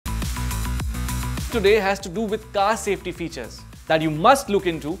today has to do with car safety features that you must look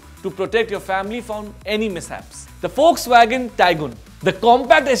into to protect your family from any mishaps. The Volkswagen Tiguan. The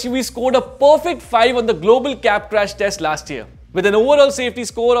compact SUV scored a perfect 5 on the Global NCAP crash test last year. With an overall safety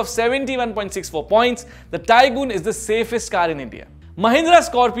score of 71.64 points, the Tiguan is the safest car in India. Mahindra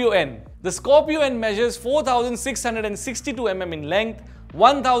Scorpio N. The Scorpio N measures 4,662 mm in length,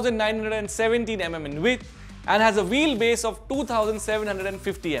 1,917 mm in width, and has a wheelbase of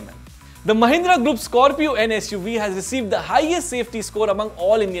 2,750 mm. The Mahindra Group Scorpio N SUV has received the highest safety score among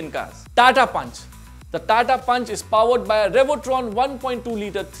all Indian cars. Tata Punch. The Tata Punch is powered by a Revotron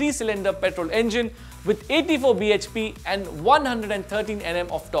 1.2-litre 3-cylinder petrol engine with 84 bhp and 113 Nm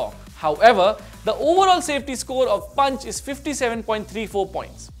of torque. However, the overall safety score of Punch is 57.34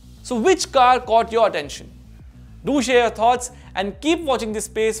 points. So which car caught your attention? Do share your thoughts and keep watching this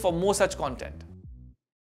space for more such content.